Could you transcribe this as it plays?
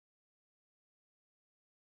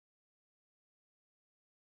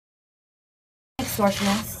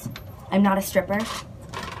extortionist. I'm not a stripper.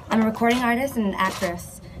 I'm a recording artist and an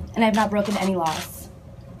actress, and I've not broken any laws.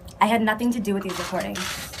 I had nothing to do with these recordings.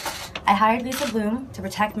 I hired Lisa Bloom to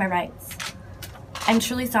protect my rights. I'm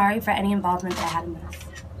truly sorry for any involvement that I had in this.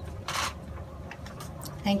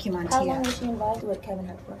 Thank you, Montia. How long was she involved with Kevin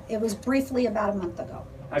Hart for? It was briefly about a month ago.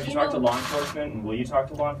 Have you talked to law enforcement, and will you talk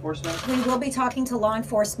to law enforcement? We will be talking to law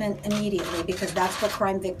enforcement immediately because that's what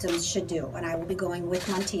crime victims should do, and I will be going with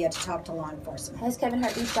Montia to talk to law enforcement. Has Kevin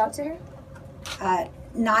Hart reached out to her?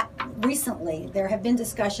 Not recently. There have been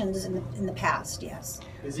discussions in the past, yes.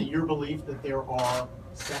 Is it your belief that there are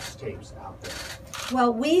sex tapes out there?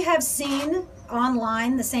 Well, we have seen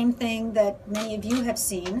online the same thing that many of you have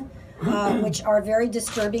seen, which are very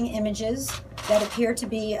disturbing images that appear to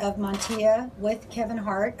be of Montia with Kevin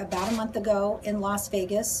Hart about a month ago in Las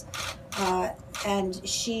Vegas. And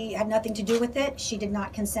she had nothing to do with it. She did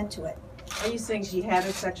not consent to it. Are you saying she had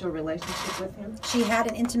a sexual relationship with him? She had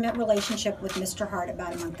an intimate relationship with Mr. Hart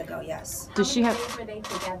about a month ago, yes. Does she have? How many days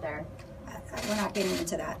were they together? We're not getting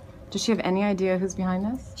into that. Does she have any idea who's behind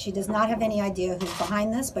this? She does not have any idea who's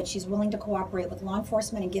behind this, but she's willing to cooperate with law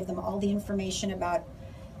enforcement and give them all the information about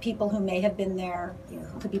people who may have been there,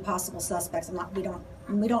 who could be possible suspects.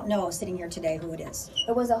 We don't know sitting here today who it is.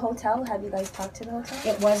 It was a hotel. Have you guys talked to the hotel?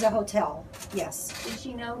 It was a hotel, yes. Did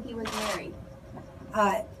she know he was married?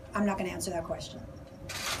 I'm not going to answer that question.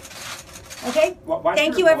 Okay? Why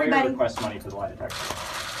Thank did you, your lawyer everybody. request money for the lie detector?